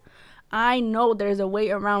life. I know there's a way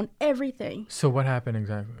around everything. So what happened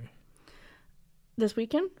exactly? This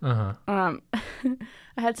weekend? I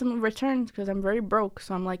had some returns because I'm very broke.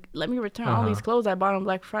 So I'm like, let me return all these clothes I bought on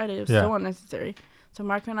Black Friday. It was so unnecessary. So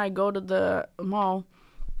Marco and I go to the mall.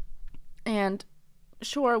 And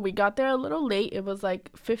sure, we got there a little late. It was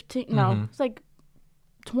like 15. No, it was like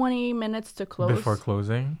 20 minutes to close. Before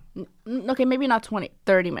closing? Okay, maybe not 20.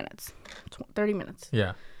 30 minutes. 30 minutes.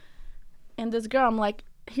 Yeah. And this girl, I'm like,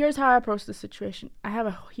 here's how I approach the situation. I have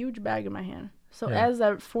a huge bag in my hand. So as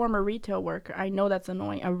a former retail worker, I know that's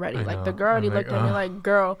annoying already. Like, the girl already looked at me like,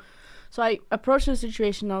 girl. So I approached the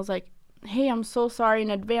situation. And I was like, hey, I'm so sorry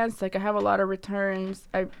in advance. Like, I have a lot of returns.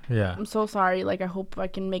 I'm so sorry. Like, I hope I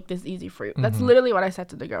can make this easy for you. That's literally what I said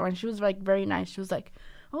to the girl. And she was, like, very nice. She was like,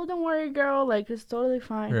 oh, don't worry, girl. Like, it's totally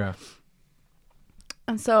fine. Yeah.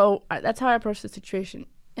 And so that's how I approached the situation.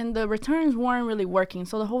 And the returns weren't really working.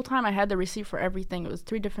 So the whole time I had the receipt for everything. It was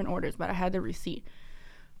 3 different orders, but I had the receipt.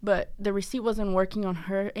 But the receipt wasn't working on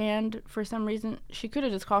her end for some reason. She could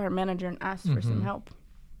have just called her manager and asked for some help.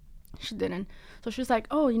 She didn't. So she was like,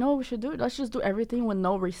 oh, you know what we should do? Let's just do everything with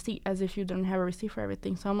no receipt, as if you didn't have a receipt for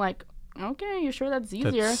everything. So I'm like, okay, you sure that's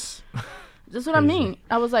easier? That's what I mean.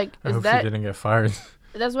 I was like, I hope she didn't get fired.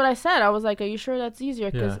 That's what I said. I was like, are you sure that's easier?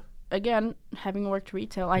 Because, again, having worked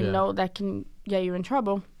retail, I know that can get you in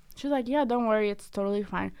trouble. She was like, yeah, don't worry. It's totally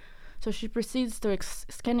fine. So she proceeds to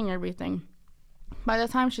scanning everything. By the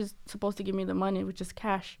time she's supposed to give me the money, which is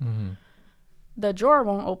cash, the drawer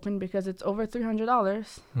won't open because it's over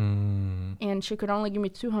 $300. And she could only give me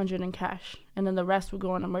 $200 in cash. And then the rest would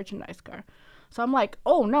go on a merchandise card. So I'm like,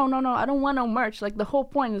 oh, no, I don't want no merch. Like, the whole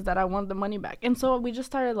point is that I want the money back. And so we just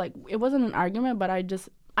started, like, it wasn't an argument, but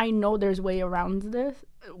I know there's ways around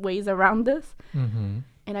this.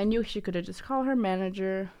 And I knew she could have just called her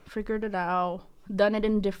manager, figured it out, done it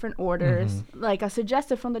in different orders. Like I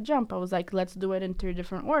suggested from the jump, I was like, let's do it in 3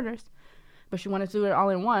 different orders. But she wanted to do it all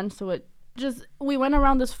in one. So we went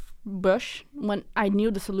around this bush when I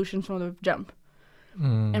knew the solution from the jump.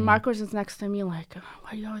 And Marco's just next to me like,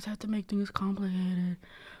 why do you always have to make things complicated?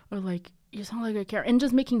 Or like, you sound like a Karen. And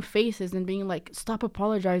just making faces and being like, stop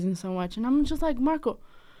apologizing so much. And I'm just like, Marco.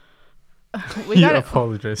 You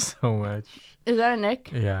apologize so much. Is that a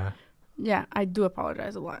Nick? Yeah. Yeah, I do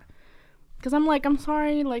apologize a lot. Because I'm like, I'm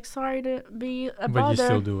sorry. Like, sorry to be a bother. But you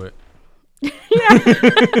still do it.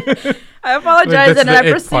 Yeah. I apologize and I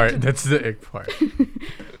proceed. That's the ick part.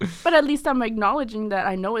 But at least I'm acknowledging that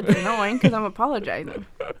I know it's annoying because I'm apologizing.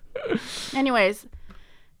 Anyways,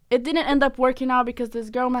 it didn't end up working out because this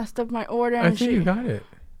girl messed up my order. I thought you got it.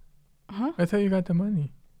 Huh? I thought you got the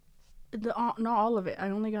money. Not all of it. I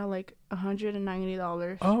only got like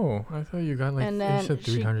 $190. Oh, I thought you got like, and then you said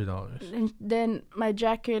 $300. And then my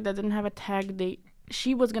jacket that didn't have a tag,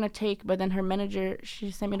 she was going to take, but then her manager,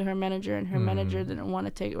 she sent me to her manager, and her manager didn't want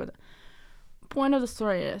to take it with her. Point of the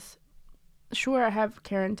story is, sure, I have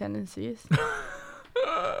Karen tendencies.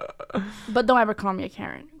 But don't ever call me a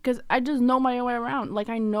Karen. Because I just know my way around. Like,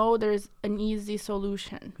 I know there's an easy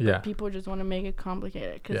solution. Yeah. But people just want to make it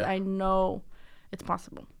complicated. Because I know it's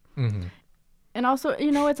possible. Mm-hmm. And also,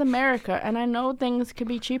 you know, it's America. And I know things could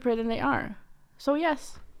be cheaper than they are. So,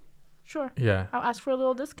 yes. Sure. Yeah. I'll ask for a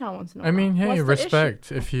little discount once in a while. I mean, hey, What's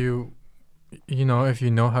respect. If you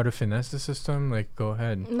know how to finesse the system, like, go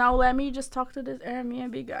ahead. Now let me just talk to this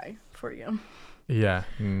Airbnb guy for you. Yeah,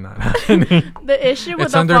 not happening. The issue with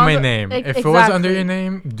it's under my name. If exactly. it was under your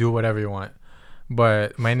name, do whatever you want.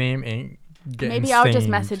 But my name ain't getting Maybe I'll just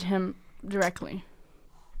stained. message him directly.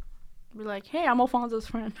 Be like, hey, I'm Alfonso's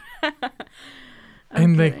friend.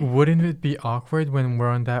 And like, wouldn't it be awkward when we're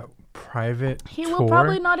on that private tour? He will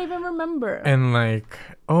probably not even remember. And like,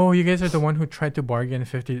 oh, you guys are the one who tried to bargain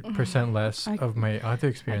 50% less of my other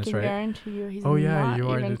experience, right? I can guarantee you he's you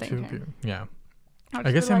are the thinking. two people. Yeah.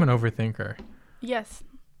 I guess I'm an overthinker. Yes.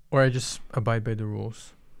 Or I just abide by the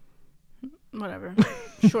rules. Whatever.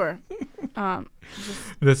 Sure.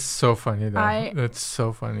 That's so funny, though. That's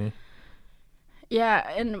so funny. Yeah,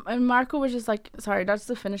 and Marco was just like, sorry, that's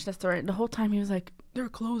to finish the story. The whole time he was like, they're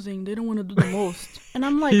closing. They don't want to do the most. And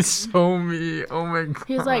I'm like... He's so me. Oh, my God.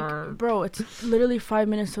 He's like, bro, it's literally 5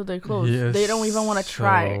 minutes till they close. They don't even want to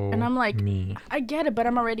try. And I'm like, I get it, but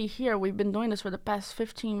I'm already here. We've been doing this for the past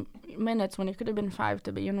 15 minutes when it could have been 5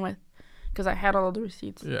 to begin with. Because I had all of the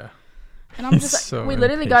receipts. Yeah. And I'm just like, so we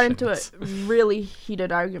literally got into a really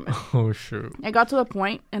heated argument. Oh, shoot. I got to a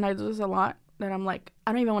point, and I do this a lot, that I'm like,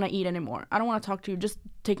 I don't even want to eat anymore. I don't want to talk to you. Just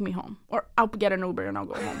take me home. Or I'll get an Uber and I'll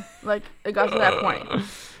go home. Like, it got to that point.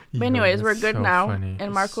 But anyways, we're good now. Funny.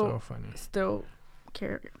 And Marco still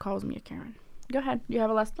calls me a Karen. Go ahead. You have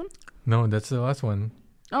a last one? No, that's the last one.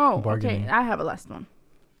 Oh, okay. I have a last one.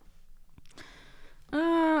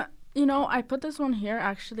 I put this one here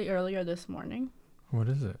actually earlier this morning. What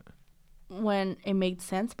is it? When it made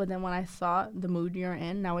sense, but then when I saw the mood you're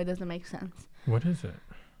in, now it doesn't make sense. What is it?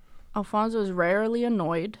 Alfonso is rarely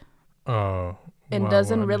annoyed. Oh. And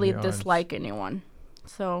doesn't really dislike anyone.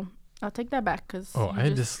 So I'll take that back because. Oh,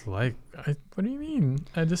 what do you mean?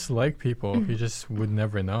 I dislike people. You just would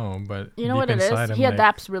never know. But you know what it is? He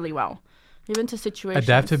adapts really well, even to situations.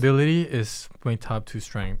 Adaptability is my top 2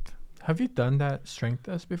 strength. Have you done that strength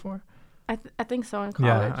test before? I think so in college.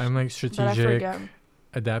 Yeah, I'm like strategic,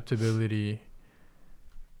 adaptability,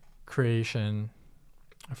 creation.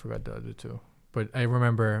 I forgot the other 2. But I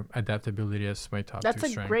remember adaptability as my top 2 strength.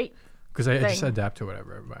 That's a great because I just adapt to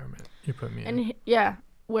whatever environment you put me in. Yeah,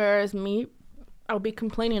 whereas me, I'll be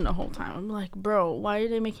complaining the whole time. I'm like, bro, why are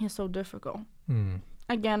they making it so difficult?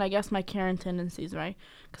 Again, I guess my Karen tendencies, right?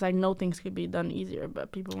 Because I know things could be done easier,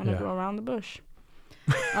 but people want to go around the bush.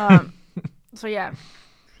 So yeah,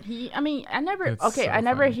 I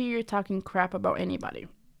never hear you talking crap about anybody.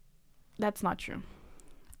 That's not true.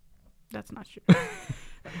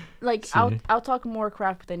 Like, I'll talk more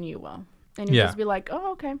crap than you will. And you just be like,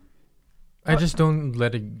 oh, okay. I just don't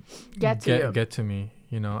let it get to me.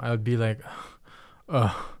 You know, I would be like,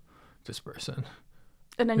 oh, this person.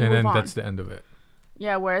 And then move on. That's the end of it.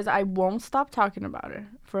 Yeah, whereas I won't stop talking about it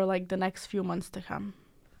for, like, the next few months to come.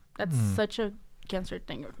 That's such a Cancer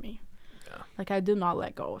thing with me. Yeah. Like, I do not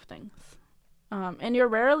let go of things. And you're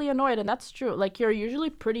rarely annoyed, and that's true. Like, you're usually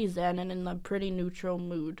pretty zen and in a pretty neutral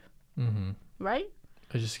mood. Mm-hmm. Right?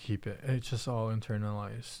 I just keep it. It's just all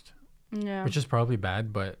internalized. Yeah. Which is probably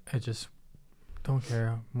bad, but I just don't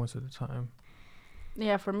care most of the time.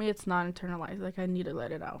 Yeah, for me, it's not internalized. Like, I need to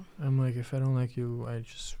let it out. I'm like, if I don't like you, I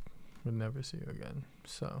just would never see you again.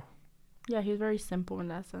 So. Yeah, he's very simple in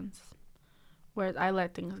that sense. Whereas I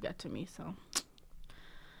let things get to me, so.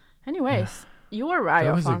 Anyways, you were right,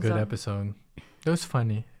 That was Alfonso. a good episode. It was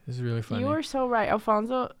funny. It's really funny. You were so right.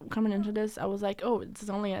 Alfonso, coming into this, I was like, oh, it's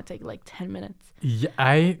only going to take like 10 minutes. Yeah,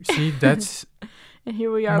 I see. That's and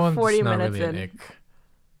here we are, 40 minutes really in.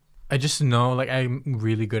 I just know, like, I'm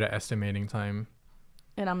really good at estimating time.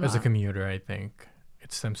 And I'm as not. a commuter, I think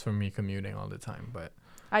it stems from me commuting all the time. But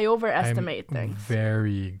I overestimate I'm things.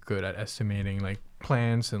 very good at estimating, like,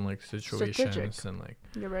 plans and, like, situations. Strategic. And, like,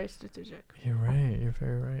 You're very strategic. You're right. You're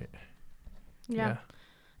very right. Yeah.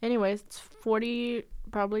 Anyways, it's 40,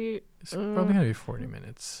 probably. It's probably going to be 40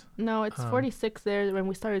 minutes. No, it's 46 there when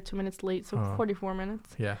we started 2 minutes late, so 44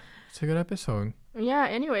 minutes. Yeah. It's a good episode. Yeah,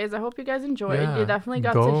 anyways, I hope you guys enjoyed. Yeah. You definitely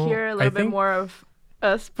got to hear a little bit more of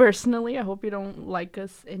us personally. I hope you don't like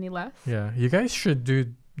us any less. Yeah. You guys should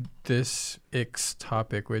do this Icks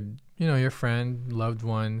topic with, your friend, loved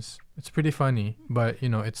ones. It's pretty funny, but,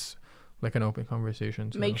 it's like an open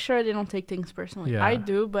conversation. Make sure they don't take things personally. Yeah. I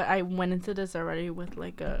do, but I went into this already with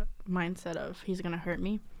like a mindset of he's going to hurt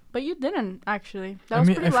me. But you didn't, actually. I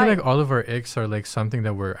feel like all of our icks are like something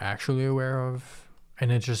that we're actually aware of.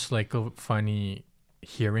 And it's just like funny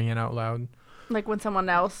hearing it out loud. Like when someone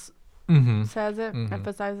else says it,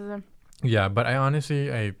 emphasizes it. Yeah, but I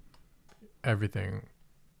honestly, everything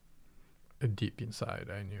deep inside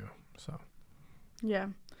I knew. So. Yeah.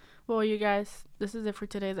 Well, you guys, this is it for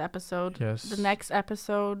today's episode. Yes. The next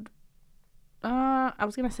episode, I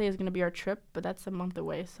was going to say is going to be our trip, but that's a month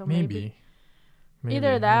away. So maybe.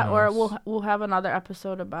 Either that or we'll have another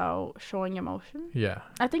episode about showing emotion. Yeah.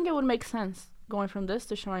 I think it would make sense going from this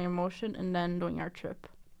to showing emotion and then doing our trip.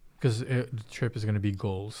 Because the trip is going to be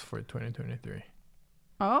goals for 2023.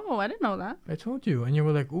 Oh, I didn't know that. I told you. And you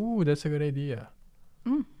were like, ooh, that's a good idea.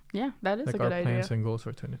 Yeah, that is like a good idea. Like our plans and goals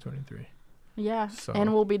for 2023. Yeah. So,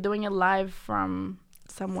 and we'll be doing it live from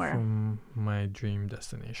somewhere. From my dream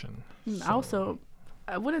destination. So. Also,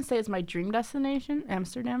 I wouldn't say it's my dream destination.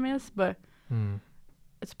 Amsterdam is, but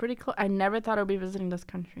it's pretty close. I never thought I'd be visiting this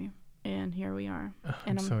country. And here we are.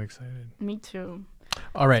 And I'm so excited. Me too.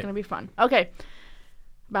 All right. It's going to be fun. Okay.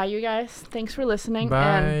 Bye, you guys. Thanks for listening.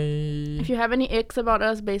 Bye. And if you have any icks about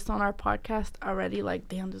us based on our podcast already, like,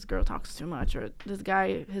 damn, this girl talks too much, or this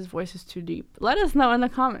guy, his voice is too deep, let us know in the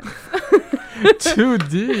comments. Too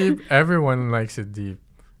deep? Everyone likes it deep.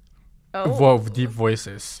 Oh. Whoa, deep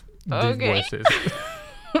voices. Okay. Deep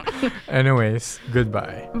voices. Anyways,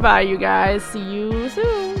 goodbye. Bye, you guys. See you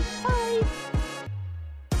soon.